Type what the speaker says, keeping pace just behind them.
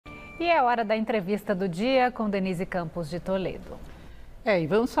E é hora da entrevista do dia com Denise Campos de Toledo. E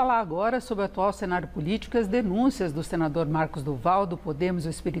vamos falar agora sobre o atual cenário político e as denúncias do senador Marcos Duval, do Podemos do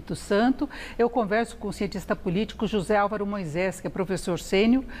Espírito Santo. Eu converso com o cientista político José Álvaro Moisés, que é professor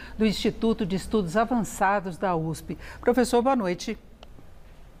sênior do Instituto de Estudos Avançados da USP. Professor, boa noite.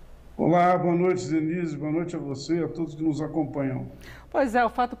 Olá, boa noite, Denise, boa noite a você e a todos que nos acompanham. Pois é, o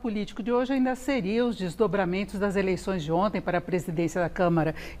fato político de hoje ainda seria os desdobramentos das eleições de ontem para a presidência da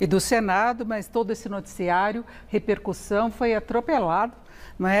Câmara e do Senado, mas todo esse noticiário, repercussão, foi atropelado,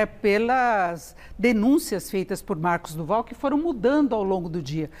 não é, pelas denúncias feitas por Marcos Duval, que foram mudando ao longo do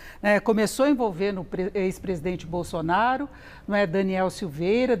dia. Começou envolvendo o ex-presidente Bolsonaro, não é, Daniel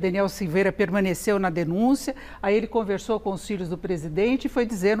Silveira permaneceu na denúncia, aí ele conversou com os filhos do presidente e foi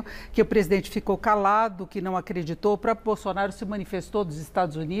dizendo que o presidente ficou calado, que não acreditou. O próprio Bolsonaro se manifestou dos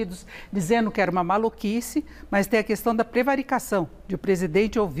Estados Unidos, dizendo que era uma maluquice, mas tem a questão da prevaricação, de o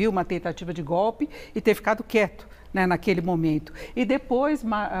presidente ouvir uma tentativa de golpe e ter ficado quieto, né, naquele momento. E depois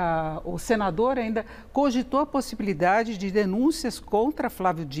o senador ainda cogitou a possibilidade de denúncias contra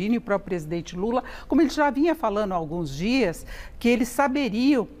Flávio Dino e o próprio presidente Lula, como ele já vinha falando há alguns dias, que eles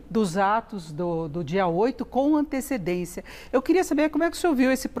saberiam dos atos do dia 8 com antecedência. Eu queria saber como é que o senhor viu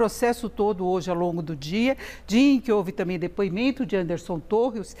esse processo todo hoje ao longo do dia em que houve também depoimento de Anderson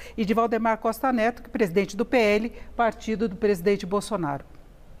Torres e de Valdemar Costa Neto, que é presidente do PL, partido do presidente Bolsonaro.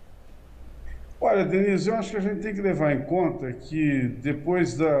 Olha, Denise, eu acho que a gente tem que levar em conta que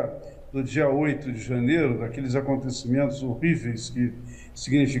depois do dia 8 de janeiro, daqueles acontecimentos horríveis que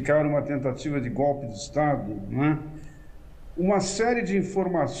significaram uma tentativa de golpe de Estado, né, uma série de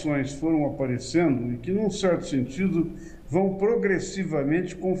informações foram aparecendo e que, num certo sentido, vão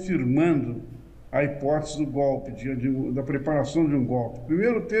progressivamente confirmando a hipótese do golpe, da preparação de um golpe.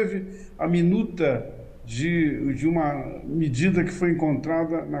 Primeiro teve a minuta de uma medida que foi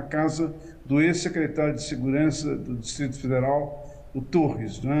encontrada na casa do ex-secretário de Segurança do Distrito Federal, o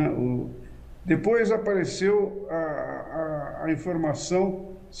Torres, né? Depois apareceu a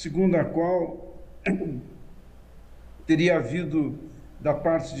informação segundo a qual teria havido, da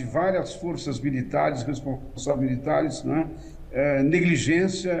parte de várias forças militares, responsáveis militares, né,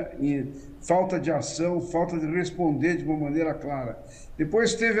 negligência e falta de ação, falta de responder de uma maneira clara.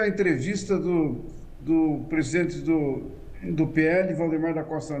 Depois teve a entrevista do presidente do PL, Valdemar da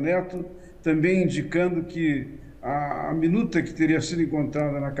Costa Neto, também indicando que a minuta que teria sido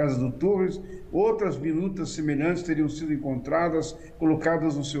encontrada na casa do Torres, outras minutas semelhantes teriam sido encontradas,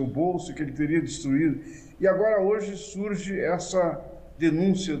 colocadas no seu bolso, que ele teria destruído. E agora hoje surge essa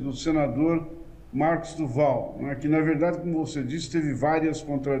denúncia do senador Marcos Duval, né, que na verdade, como você disse, teve várias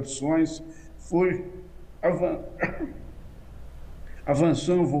contradições,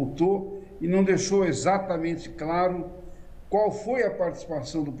 avançou, voltou e não deixou exatamente claro qual foi a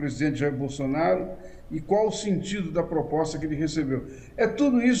participação do presidente Jair Bolsonaro e qual o sentido da proposta que ele recebeu. É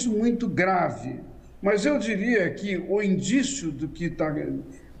tudo isso muito grave, mas eu diria que o indício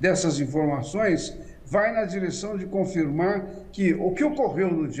dessas informações vai na direção de confirmar que o que ocorreu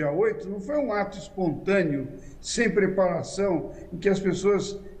no dia 8 não foi um ato espontâneo, sem preparação, em que as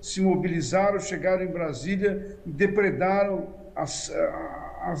pessoas se mobilizaram, chegaram em Brasília e depredaram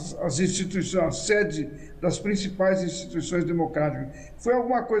as instituições, a sede das principais instituições democráticas. Foi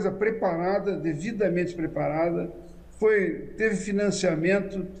alguma coisa preparada, devidamente preparada, teve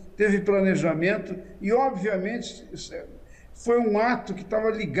financiamento, teve planejamento e, obviamente, foi um ato que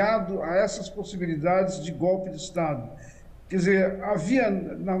estava ligado a essas possibilidades de golpe de Estado. Quer dizer, havia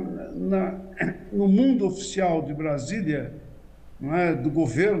no mundo oficial de Brasília, não é, do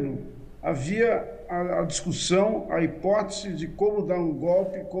governo, havia a discussão, a hipótese de como dar um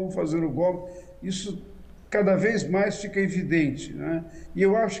golpe, como fazer o golpe. Isso cada vez mais fica evidente, né? E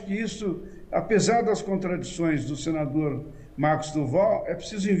eu acho que isso, apesar das contradições do senador Marcos Duval, é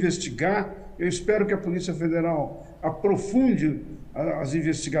preciso investigar. Eu espero que a Polícia Federal aprofunde as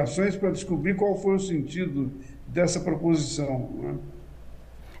investigações para descobrir qual foi o sentido dessa proposição, né?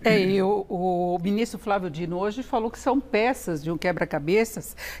 E o ministro Flávio Dino hoje falou que são peças de um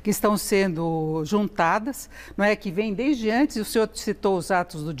quebra-cabeças que estão sendo juntadas, não é, que vem desde antes. O senhor citou os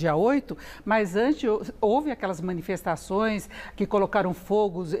atos do dia 8, mas antes houve aquelas manifestações que colocaram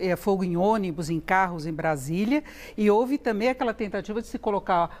fogo em ônibus, em carros em Brasília, e houve também aquela tentativa de se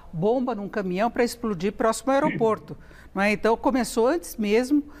colocar bomba num caminhão para explodir próximo ao aeroporto. Não é? Então, começou antes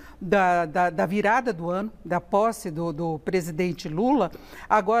mesmo da virada do ano, da posse do presidente Lula.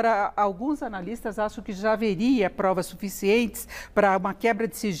 Agora, alguns analistas acham que já haveria provas suficientes para uma quebra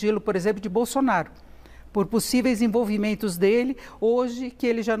de sigilo, por exemplo, de Bolsonaro, por possíveis envolvimentos dele, hoje que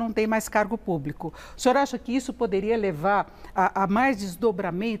ele já não tem mais cargo público. O senhor acha que isso poderia levar a mais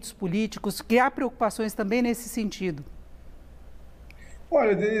desdobramentos políticos, que há preocupações também nesse sentido?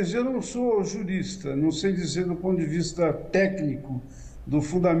 Olha, Denise, eu não sou jurista, não sei dizer do ponto de vista técnico do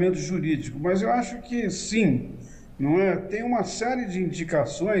fundamento jurídico, mas eu acho que sim, não é? Tem uma série de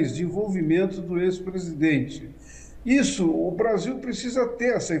indicações de envolvimento do ex-presidente. Isso, o Brasil precisa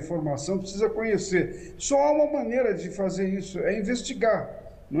ter essa informação, precisa conhecer. Só há uma maneira de fazer isso, é investigar,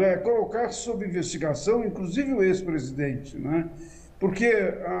 não é? Colocar sob investigação, inclusive o ex-presidente, não é? Porque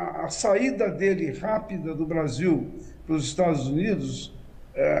a saída dele rápida do Brasil para os Estados Unidos,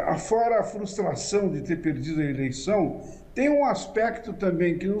 afora a frustração de ter perdido a eleição, tem um aspecto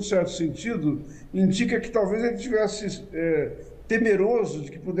também que, num certo sentido, indica que talvez ele tivesse temeroso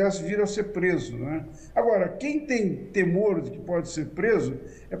de que pudesse vir a ser preso, né? Agora, quem tem temor de que pode ser preso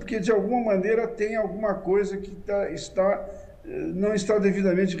é porque, de alguma maneira, tem alguma coisa que não está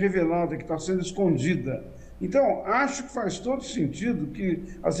devidamente revelada, que está sendo escondida. Então, acho que faz todo sentido que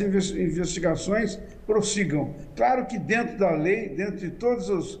as investigações prossigam. Claro que dentro da lei, dentro de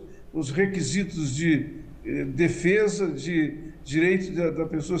todos os requisitos de defesa, de direito da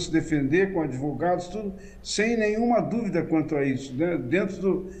pessoa se defender com advogados, tudo, sem nenhuma dúvida quanto a isso, né?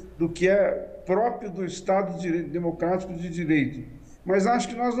 Dentro do que é próprio do Estado democrático de direito. Mas acho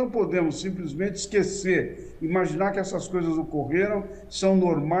que nós não podemos simplesmente esquecer, imaginar que essas coisas ocorreram, são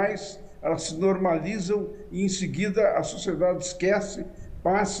normais, elas se normalizam e, em seguida, a sociedade esquece,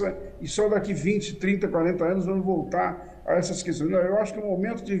 passa e só daqui 20, 30, 40 anos vamos voltar a essas questões. Não, eu acho que o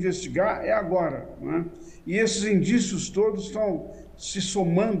momento de investigar é agora, né? E esses indícios todos estão se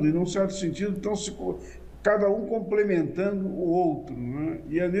somando e, num certo sentido, estão cada um complementando o outro, né?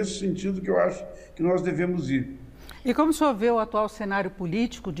 E é nesse sentido que eu acho que nós devemos ir. E como o senhor vê o atual cenário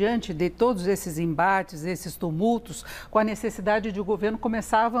político diante de todos esses embates, esses tumultos, com a necessidade de o governo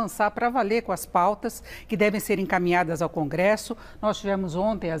começar a avançar para valer com as pautas que devem ser encaminhadas ao Congresso? Nós tivemos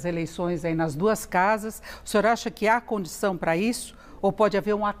ontem as eleições aí nas duas casas. O senhor acha que há condição para isso? Ou pode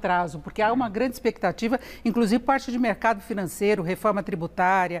haver um atraso? Porque há uma grande expectativa, inclusive parte de mercado financeiro, reforma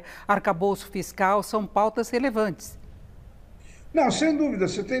tributária, arcabouço fiscal, são pautas relevantes. Não, sem dúvida,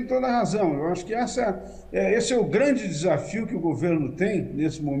 você tem toda a razão. Eu acho que esse é o grande desafio que o governo tem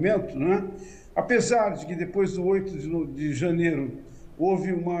nesse momento, né? Apesar de que depois do 8 de janeiro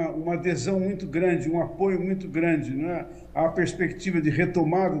houve uma adesão muito grande, um apoio muito grande, né, à perspectiva de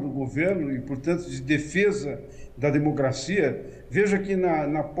retomada do governo e, portanto, de defesa da democracia. Veja que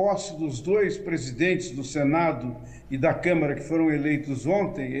na posse dos dois presidentes do Senado e da Câmara que foram eleitos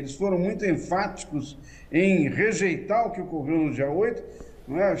ontem, eles foram muito enfáticos em rejeitar o que ocorreu no dia 8,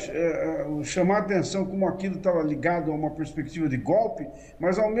 não é? Chamar a atenção como aquilo estava ligado a uma perspectiva de golpe,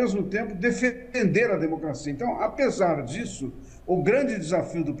 mas, ao mesmo tempo, defender a democracia. Então, apesar disso, o grande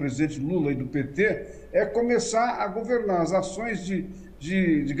desafio do presidente Lula e do PT é começar a governar as ações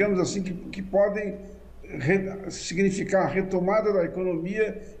digamos assim, que podem significar a retomada da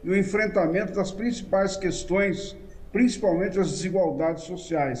economia e o enfrentamento das principais questões, principalmente as desigualdades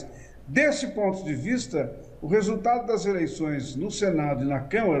sociais. Desse ponto de vista, o resultado das eleições no Senado e na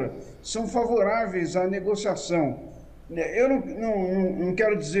Câmara são favoráveis à negociação. Eu não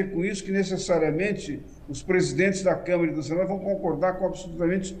quero dizer com isso que necessariamente os presidentes da Câmara e do Senado vão concordar com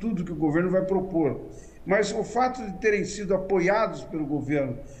absolutamente tudo que o governo vai propor. Mas o fato de terem sido apoiados pelo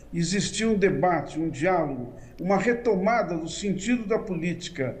governo, existir um debate, um diálogo, uma retomada do sentido da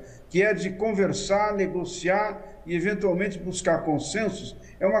política, que é de conversar, negociar e, eventualmente, buscar consensos,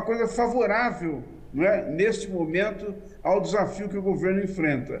 é uma coisa favorável, não é, neste momento, ao desafio que o governo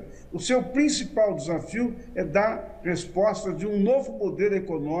enfrenta. O seu principal desafio é dar resposta de um novo modelo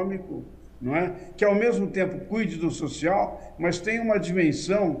econômico, não é, que, ao mesmo tempo, cuide do social, mas tem uma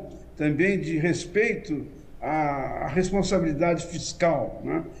dimensão também de respeito à responsabilidade fiscal,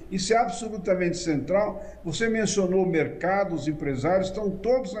 né? Isso é absolutamente central. Você mencionou o mercado, os empresários, estão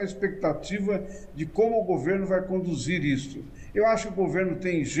todos na expectativa de como o governo vai conduzir isso. Eu acho que o governo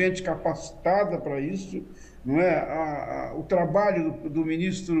tem gente capacitada para isso, não é? O trabalho do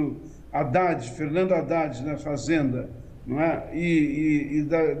ministro Haddad, Fernando Haddad, na Fazenda, não é? E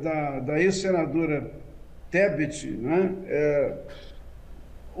da ex-senadora Tebet, não é?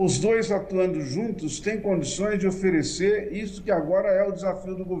 Os dois atuando juntos têm condições de oferecer isso que agora é o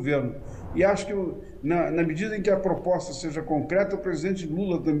desafio do governo. E acho que, na medida em que a proposta seja concreta, o presidente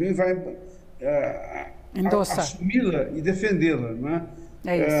Lula também vai assumi-la e defendê-la, né?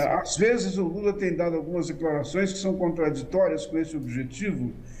 É isso. Às vezes o Lula tem dado algumas declarações que são contraditórias com esse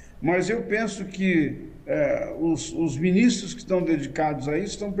objetivo, Mas eu penso que os ministros que estão dedicados a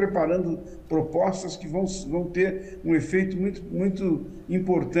isso estão preparando propostas que vão ter um efeito muito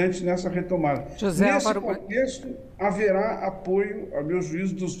importante nessa retomada. Nesse contexto, haverá apoio, a meu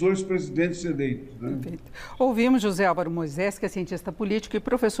juízo, dos dois presidentes eleitos. Né? Ouvimos José Álvaro Moisés, que é cientista político e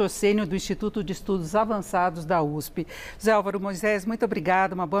professor sênior do Instituto de Estudos Avançados da USP. José Álvaro Moisés, muito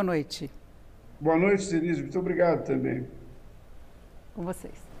obrigado, uma boa noite. Boa noite, Denise, muito obrigado também. Com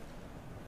vocês.